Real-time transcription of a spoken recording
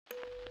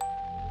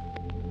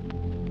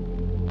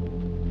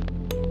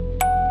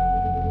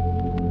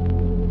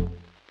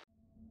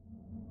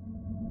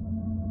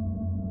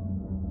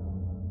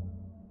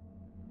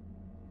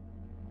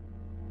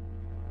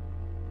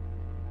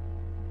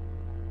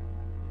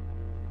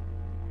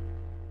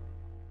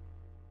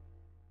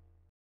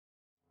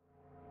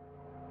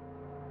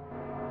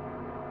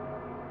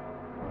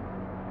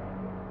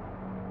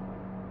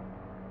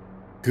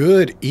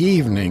Good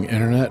evening,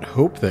 Internet.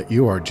 Hope that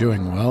you are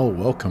doing well.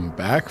 Welcome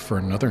back for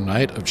another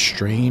night of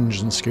strange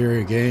and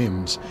scary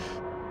games.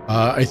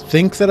 I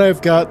think that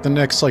I've got the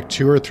next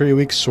 2 or 3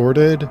 weeks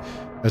sorted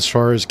as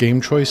far as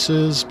game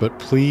choices, but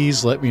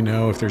please let me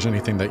know if there's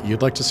anything that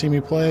you'd like to see me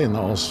play, and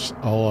I'll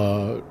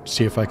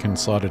see if I can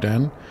slot it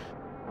in.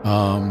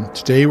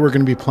 Today we're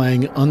going to be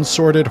playing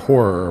Unsorted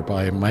Horror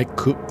by Mike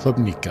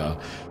Klubnika.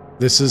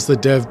 This is the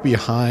dev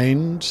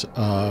behind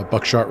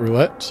Buckshot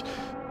Roulette.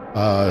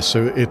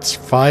 So it's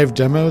 5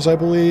 demos, I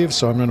believe.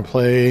 So I'm going to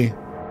play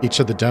each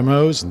of the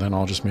demos, and then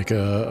I'll just make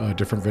a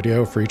different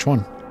video for each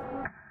one.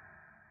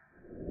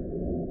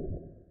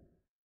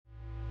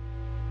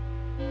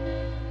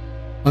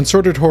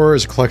 Unsorted Horror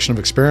is a collection of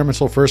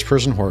experimental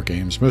first-person horror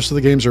games. Most of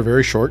the games are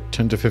very short,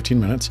 10 to 15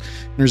 minutes,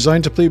 and are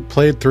designed to be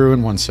played through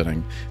in one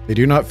sitting. They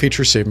do not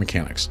feature save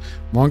mechanics.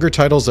 Longer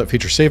titles that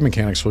feature save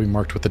mechanics will be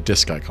marked with a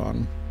disc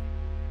icon.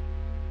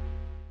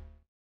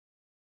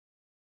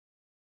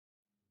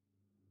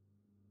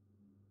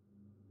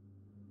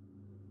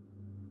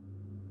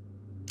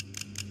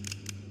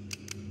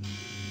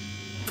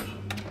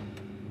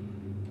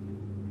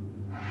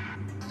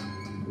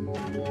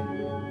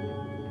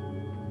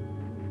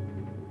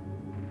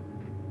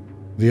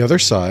 The other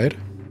side,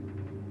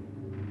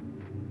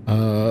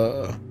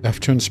 F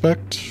to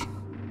inspect.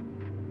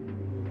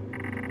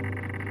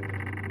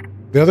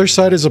 The other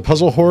side is a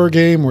puzzle horror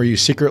game where you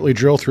secretly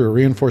drill through a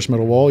reinforced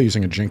metal wall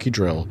using a janky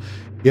drill.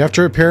 You have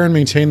to repair and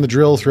maintain the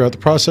drill throughout the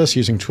process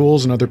using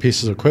tools and other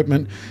pieces of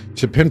equipment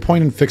to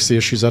pinpoint and fix the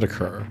issues that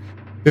occur.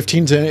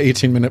 15 to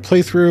 18 minute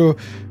playthrough,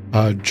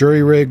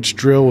 jury-rigged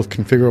drill with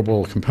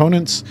configurable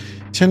components,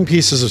 10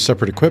 pieces of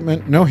separate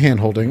equipment, no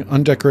hand-holding,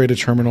 undecorated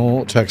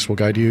terminal text will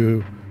guide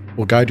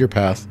your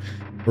path.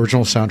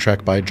 Original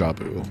soundtrack by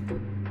Jabu.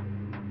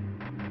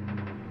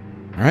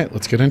 All right,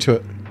 let's get into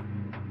it.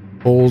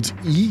 Hold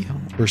E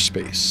or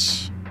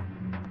space.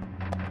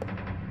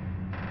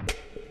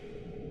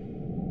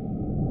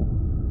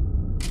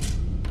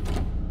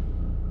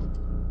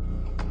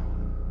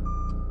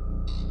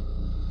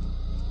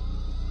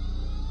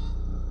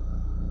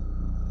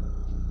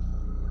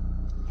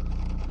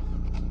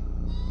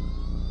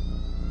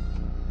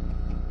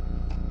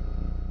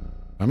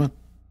 Come on.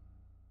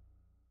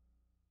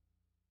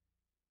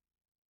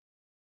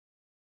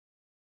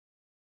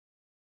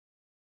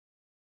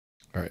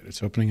 All right,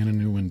 it's opening in a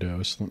new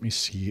window, so let me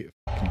see if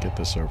I can get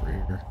this over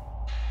here.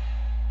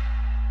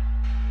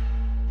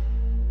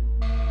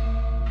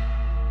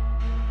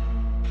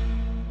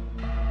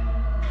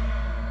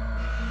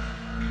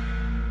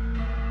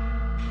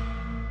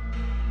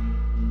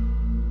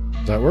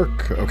 Does that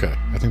work? Okay,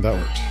 I think that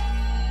worked.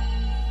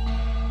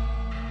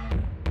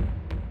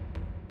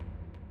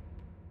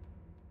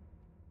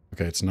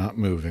 Okay, it's not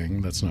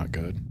moving. That's not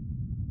good.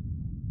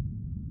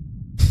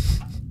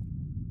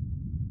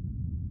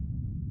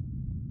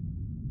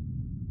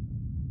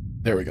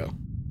 There we go.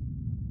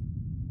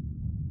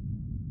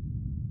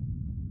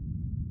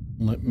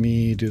 Let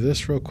me do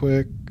this real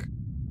quick.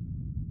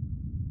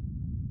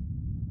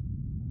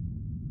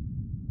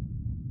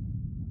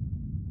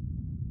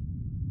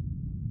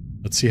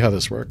 Let's see how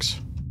this works.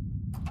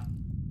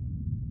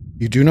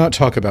 You do not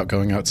talk about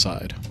going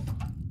outside.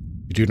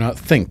 You do not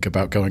think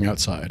about going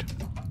outside.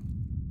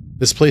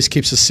 This place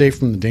keeps us safe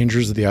from the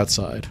dangers of the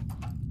outside.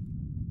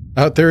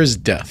 Out there is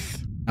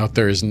death. Out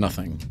there is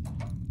nothing.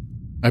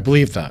 I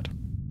believed that.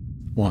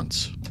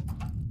 Once.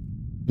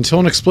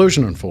 Until an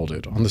explosion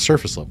unfolded on the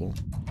surface level.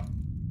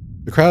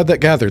 The crowd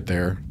that gathered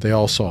there, they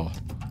all saw.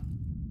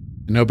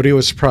 And nobody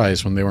was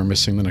surprised when they were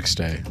missing the next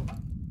day.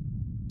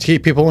 To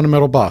keep people in a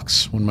metal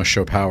box, one must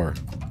show power.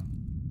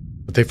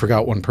 But they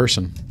forgot one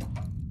person.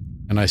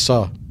 And I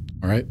saw.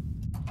 Alright?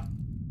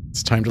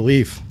 It's time to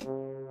leave.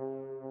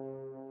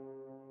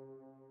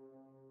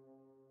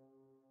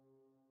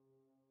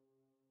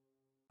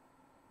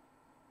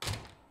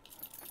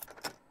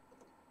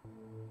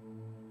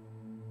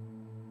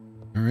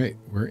 Alright,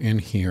 we're in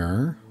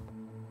here.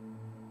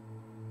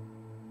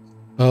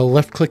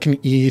 Left click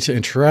and E to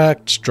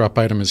interact. Drop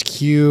item is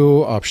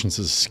Q. Options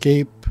is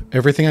escape.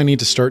 Everything I need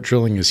to start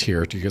drilling is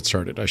here to get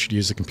started. I should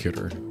use the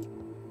computer.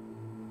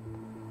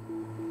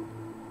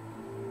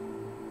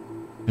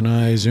 Can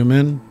I zoom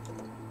in?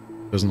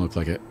 Doesn't look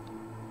like it.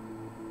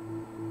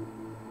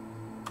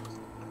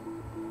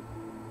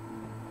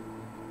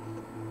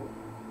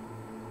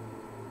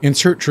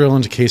 Insert drill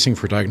into casing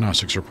for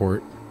diagnostics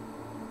report.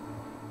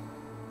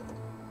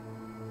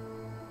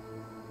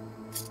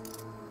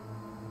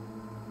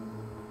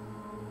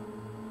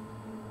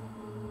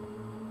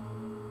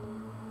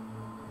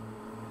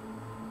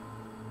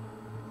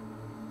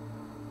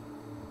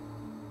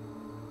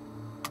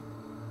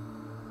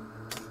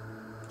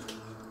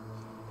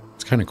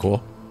 Kind of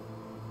cool.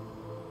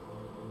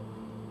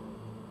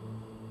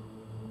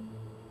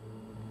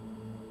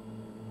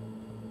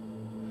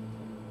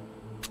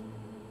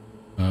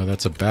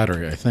 That's a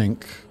battery, I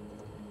think.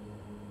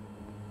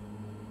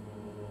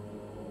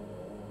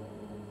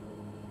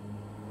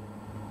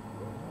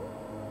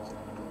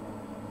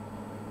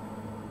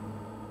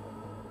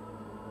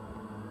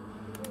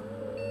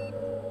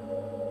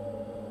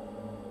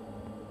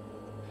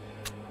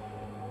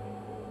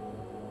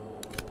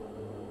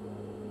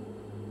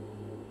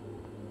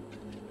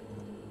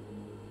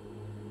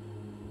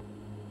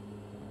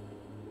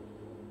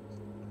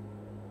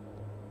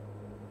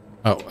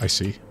 Oh, I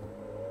see.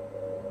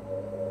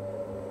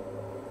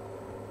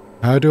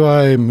 How do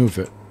I move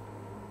it?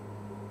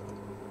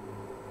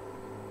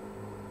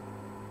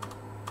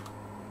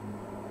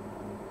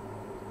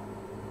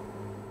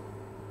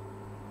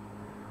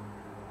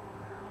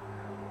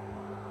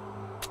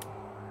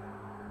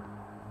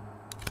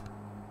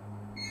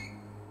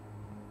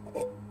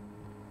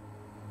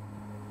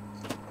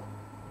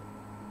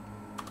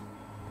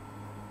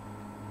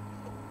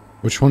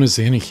 Which one is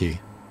the any key?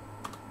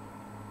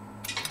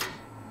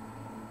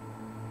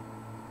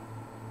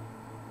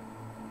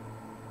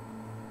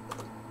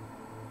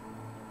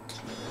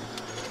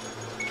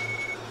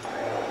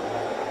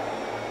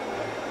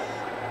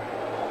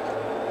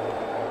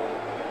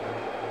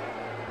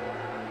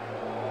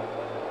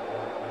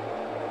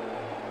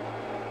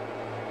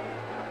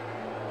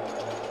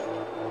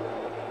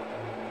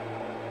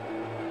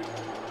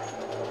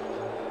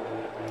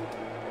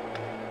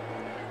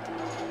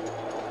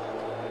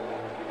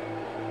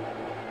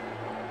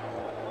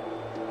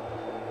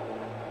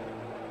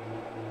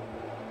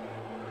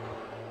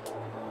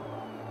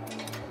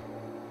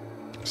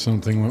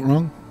 Something went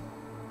wrong.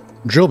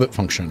 Drill bit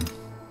function.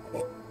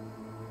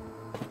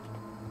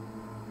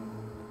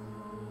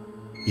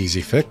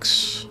 Easy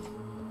fix,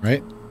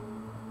 right?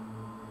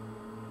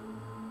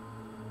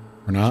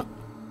 Or not?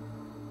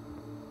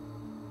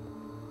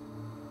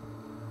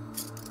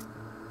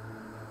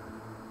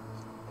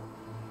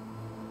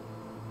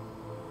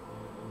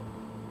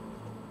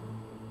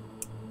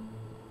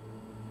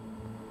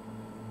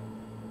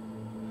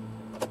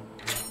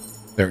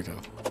 There we go.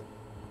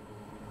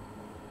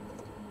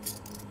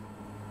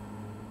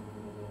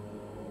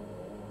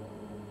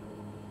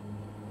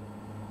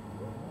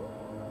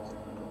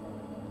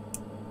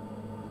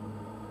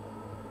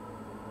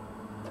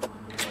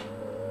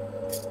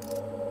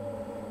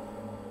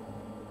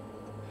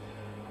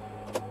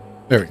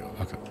 There we go,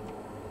 okay.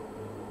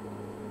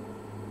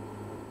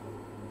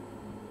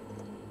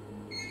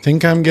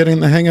 Think I'm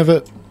getting the hang of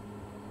it.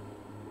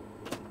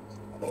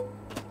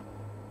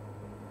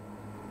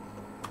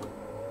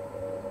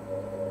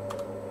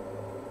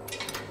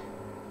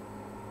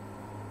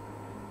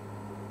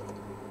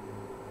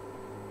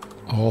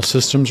 All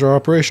systems are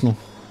operational.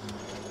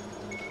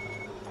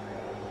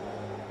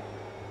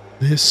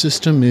 This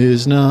system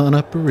is not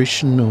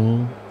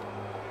operational.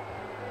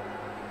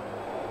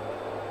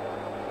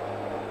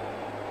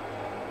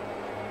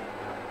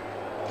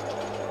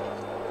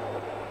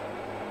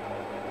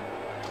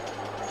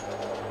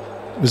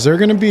 Is there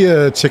going to be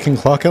a ticking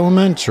clock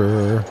element,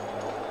 or...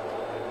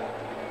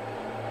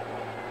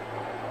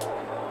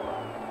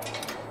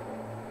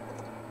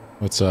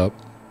 What's up?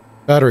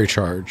 Battery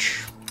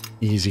charge.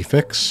 Easy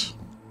fix.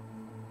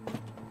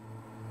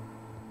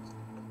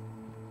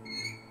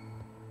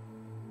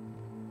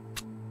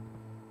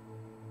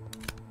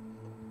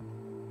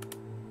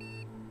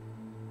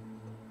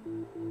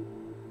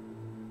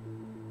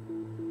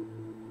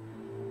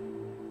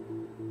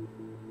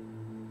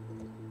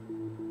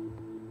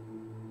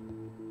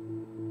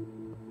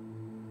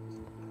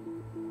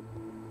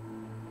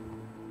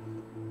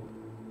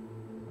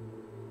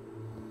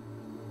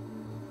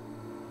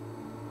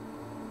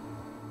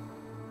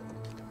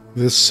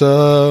 This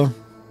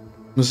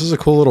is a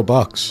cool little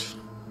box.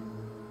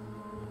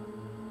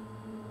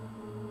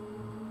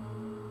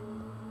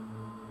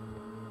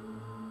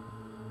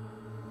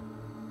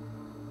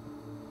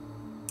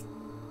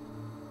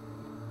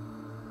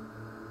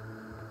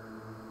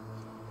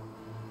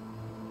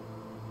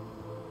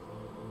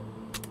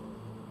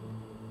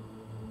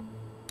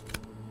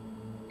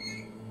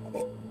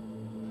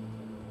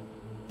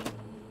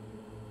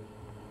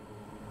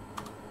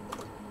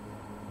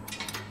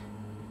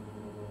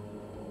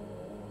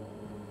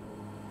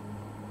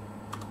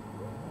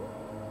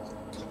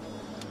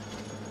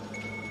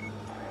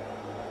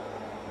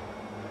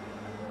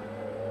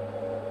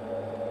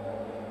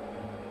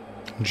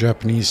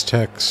 Japanese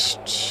text.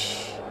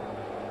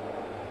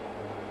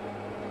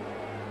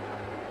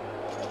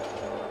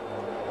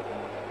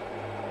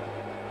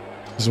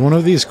 Is one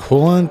of these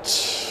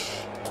coolant?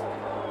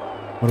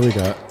 What do we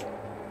got?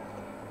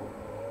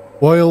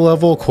 Oil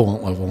level,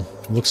 coolant level.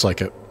 Looks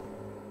like it.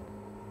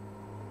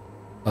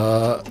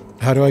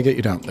 How do I get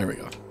you down? There we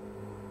go.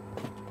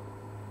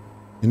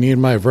 You need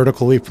my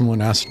vertical leap from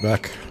one acid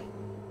back.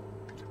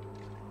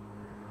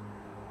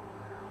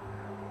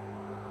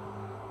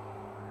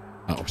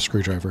 Oh,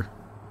 screwdriver.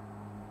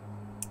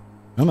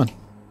 Come on.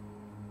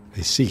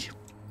 I see.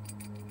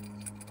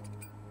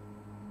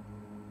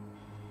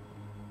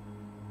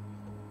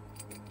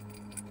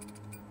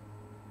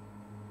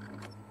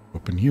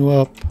 Open you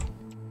up.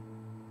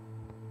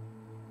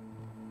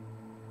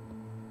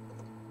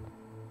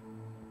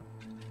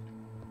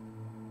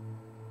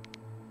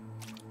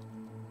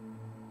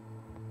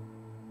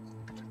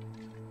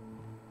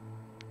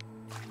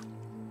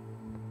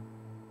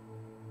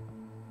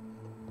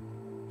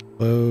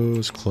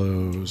 Close,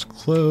 close,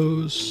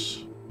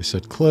 close. I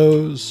said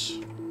close.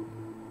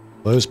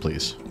 Close,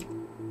 please.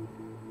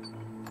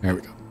 There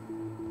we go.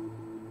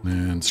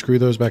 And screw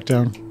those back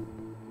down.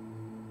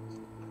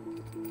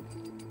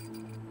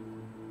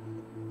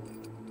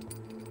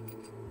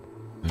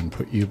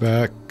 put you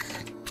back.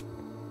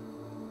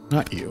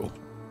 Not you.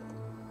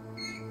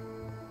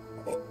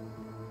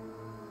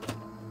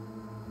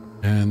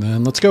 And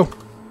then let's go.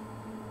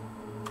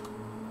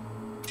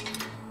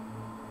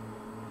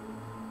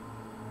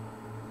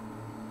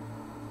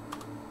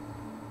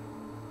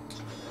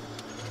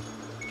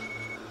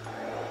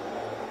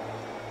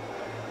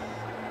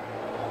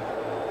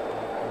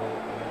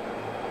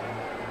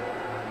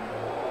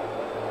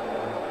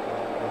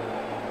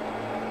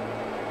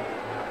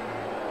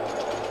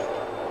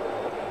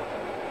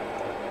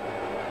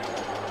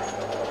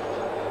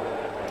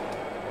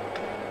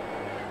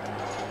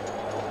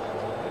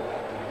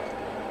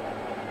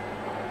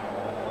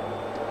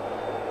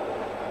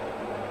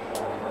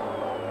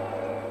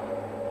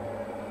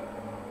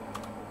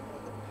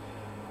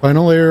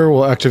 Final layer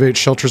will activate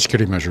shelter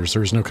security measures.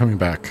 There is no coming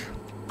back.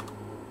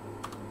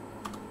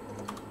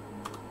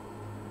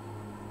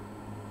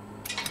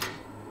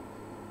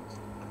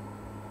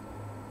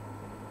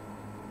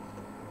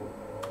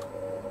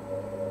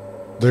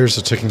 There's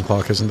a ticking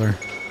clock, isn't there?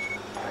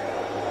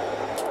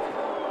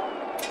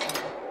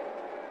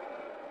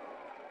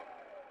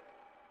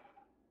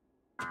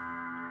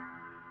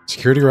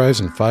 Security arrives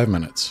in 5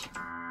 minutes.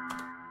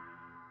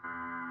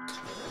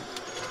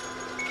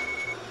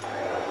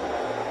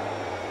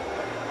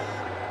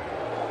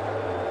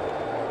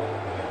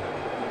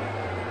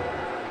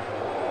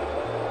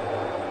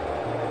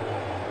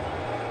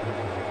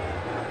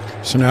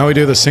 So now we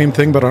do the same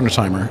thing, but on a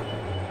timer.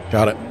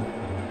 Got it.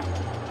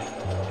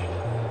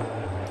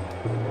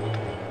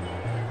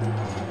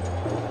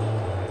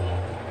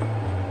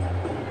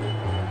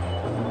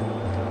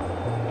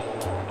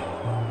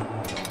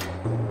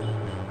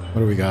 What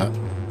do we got?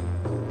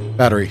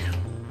 Battery.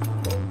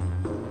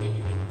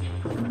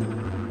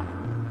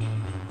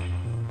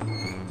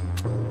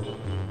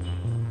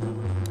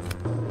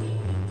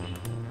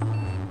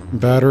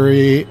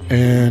 Battery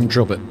and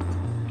drill bit.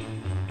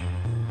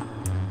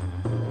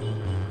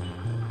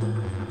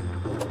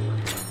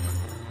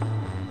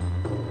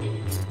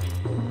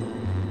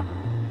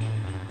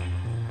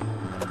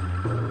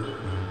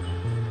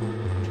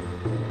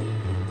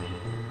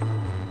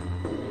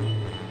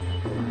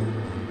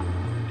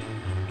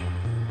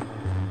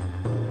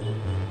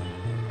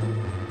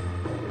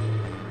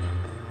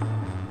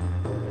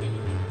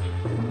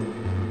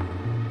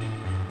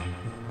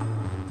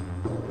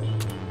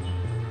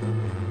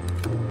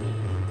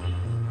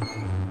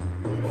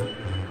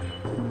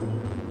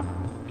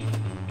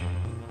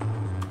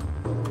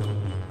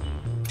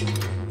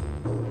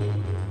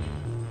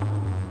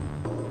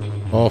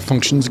 All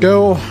functions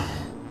go.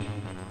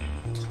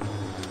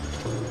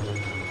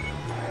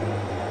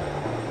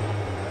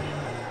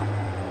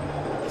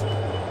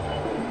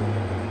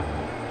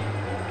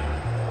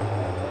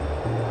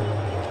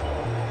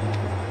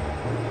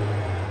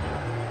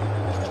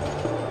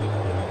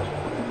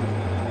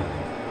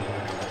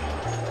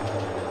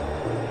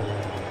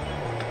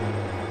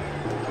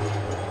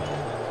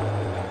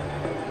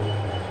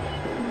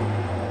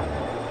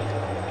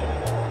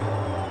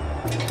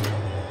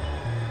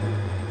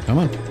 Come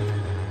on.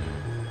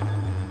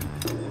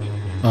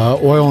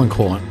 Oil and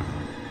coolant.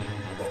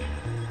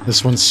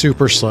 This one's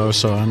super slow,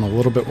 so I'm a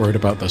little bit worried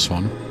about this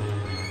one.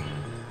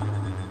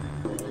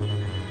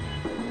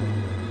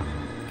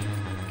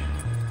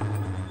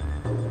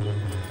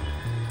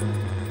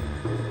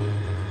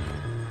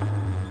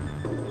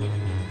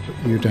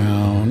 Put you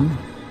down.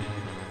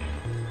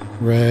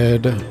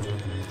 Red.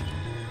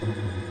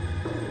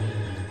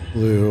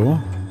 Blue.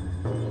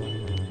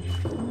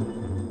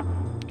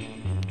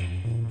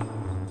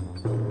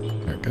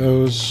 There it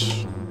goes.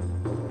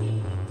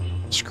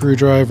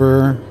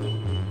 Screwdriver.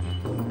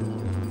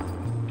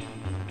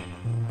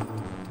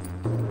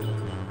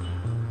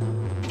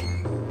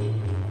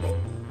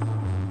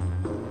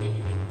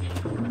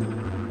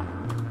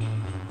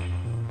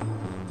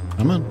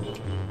 Come on.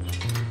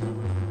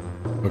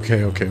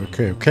 Okay. Okay,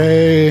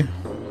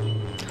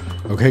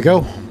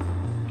 go.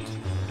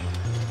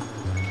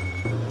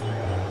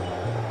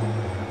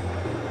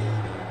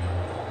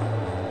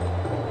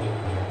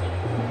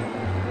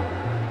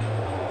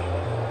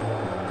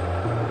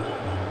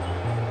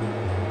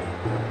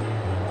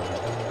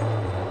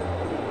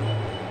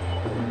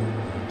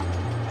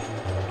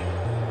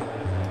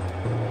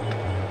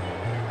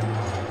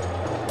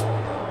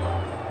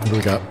 What do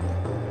we got?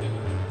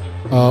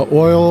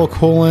 Oil,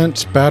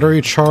 coolant,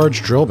 battery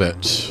charge, drill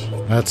bit.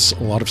 That's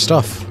a lot of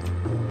stuff.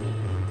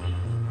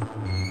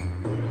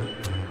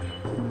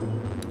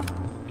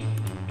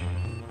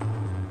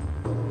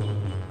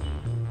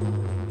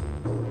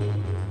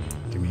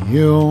 Give me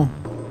you.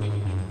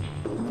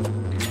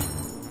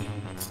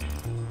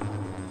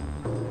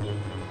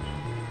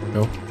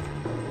 Go.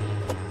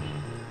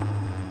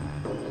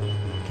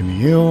 Give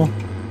me you.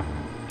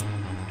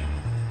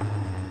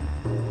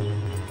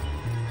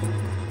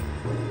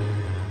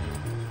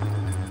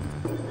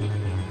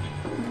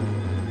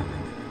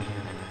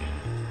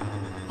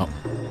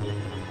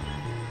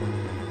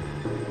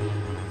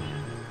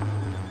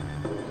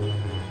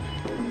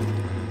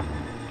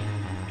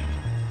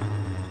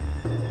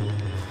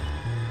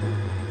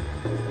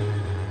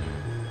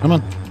 Come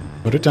on.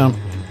 Put it down.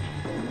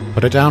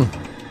 Put it down.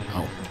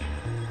 Oh.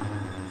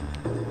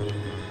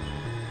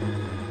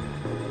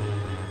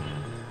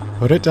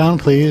 Put it down,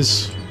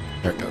 please.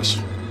 There it goes.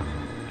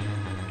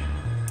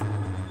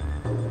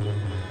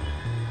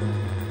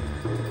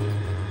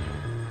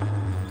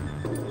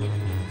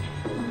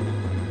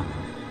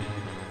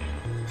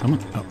 Come on.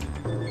 Oh.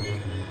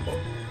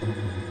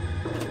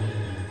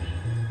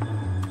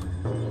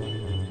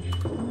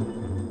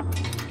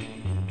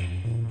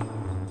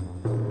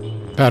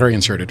 Battery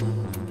inserted.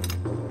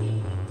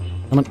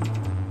 Come on.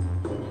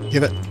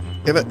 Give it.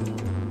 Give it.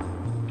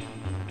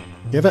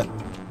 Give it.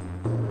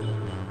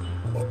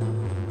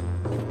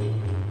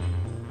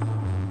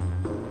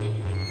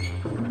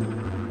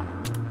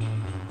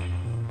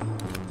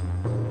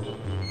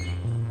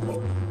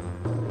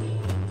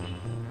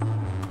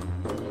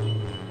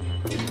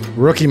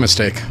 Rookie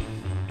mistake.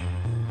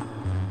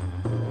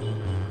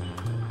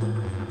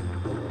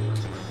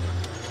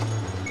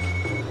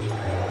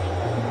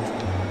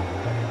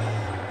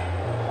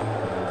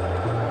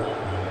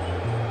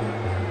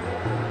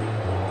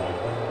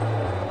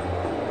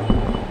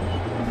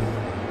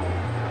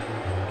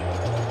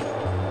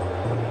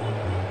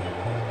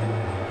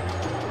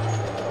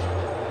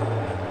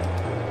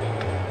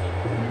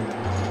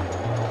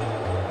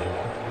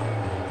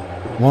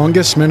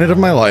 Longest minute of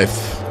my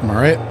life. Am I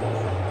right?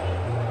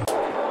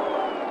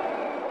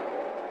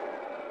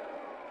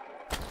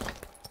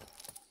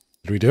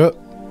 Did we do it?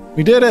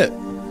 We did it!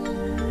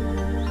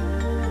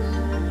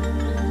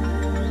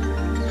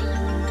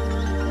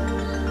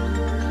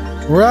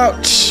 We're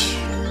out!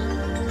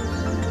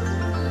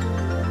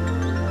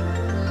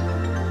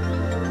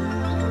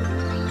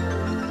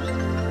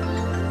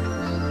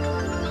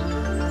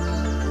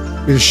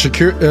 Is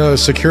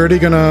security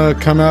gonna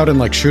come out and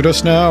like shoot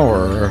us now,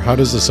 or how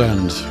does this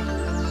end?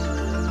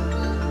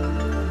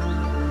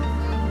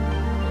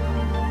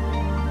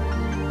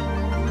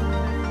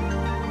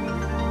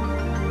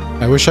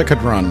 I wish I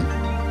could run.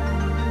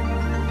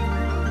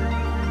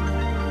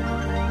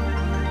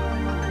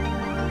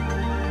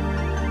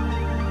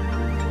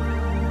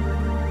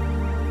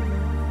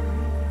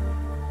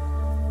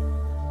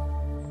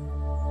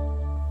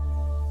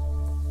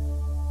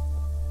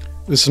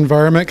 This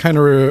environment kind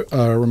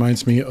of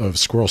reminds me of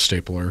Squirrel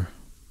Stapler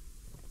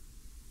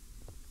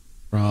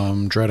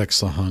from Dreadix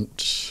the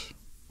Hunt.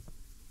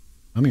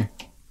 Come here.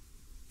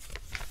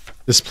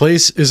 This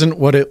place isn't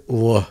what it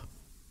The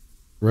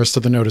rest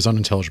of the note is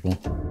unintelligible.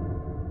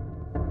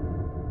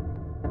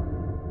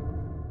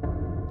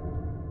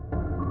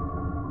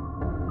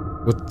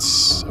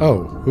 What's...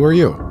 Oh, who are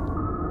you?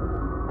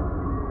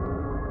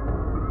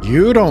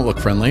 You don't look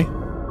friendly.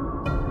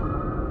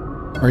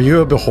 Are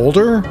you a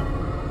beholder?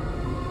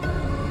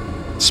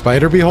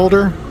 Spider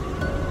beholder?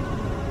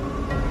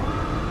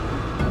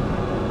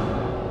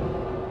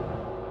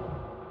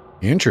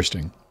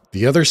 Interesting.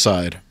 The other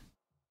side.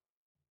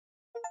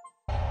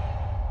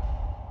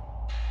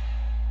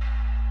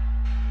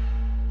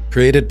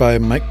 Created by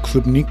Mike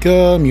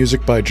Klubnika,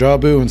 music by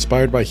Jabu,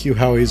 inspired by Hugh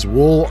Howey's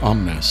Wool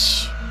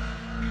Omnis.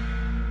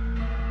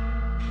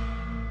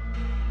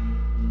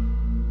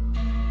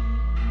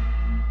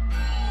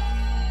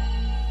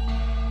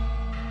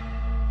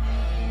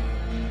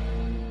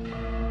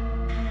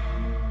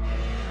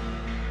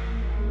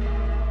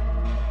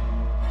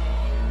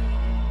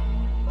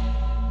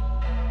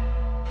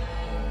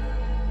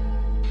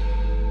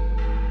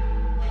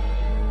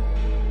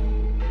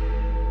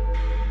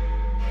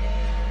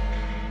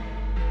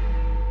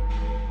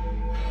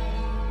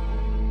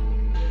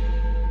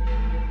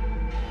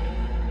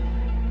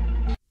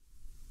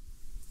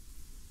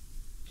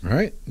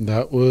 Alright,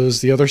 that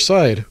was the other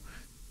side.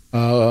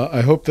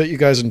 I hope that you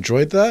guys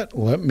enjoyed that.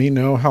 Let me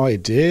know how I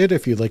did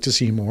if you'd like to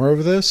see more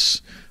of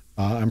this.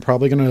 I'm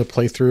probably going to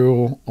play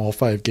through all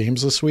 5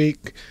 games this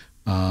week,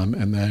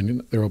 and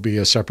then there will be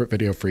a separate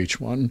video for each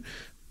one.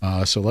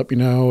 So let me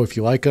know if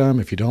you like them,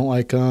 if you don't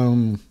like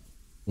them,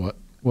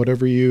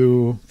 whatever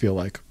you feel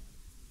like.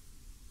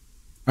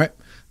 Alright,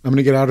 I'm going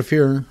to get out of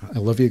here. I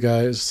love you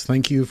guys.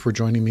 Thank you for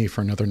joining me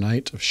for another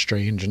night of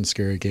strange and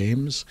scary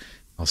games.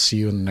 I'll see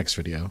you in the next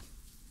video.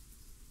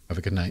 Have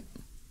a good night.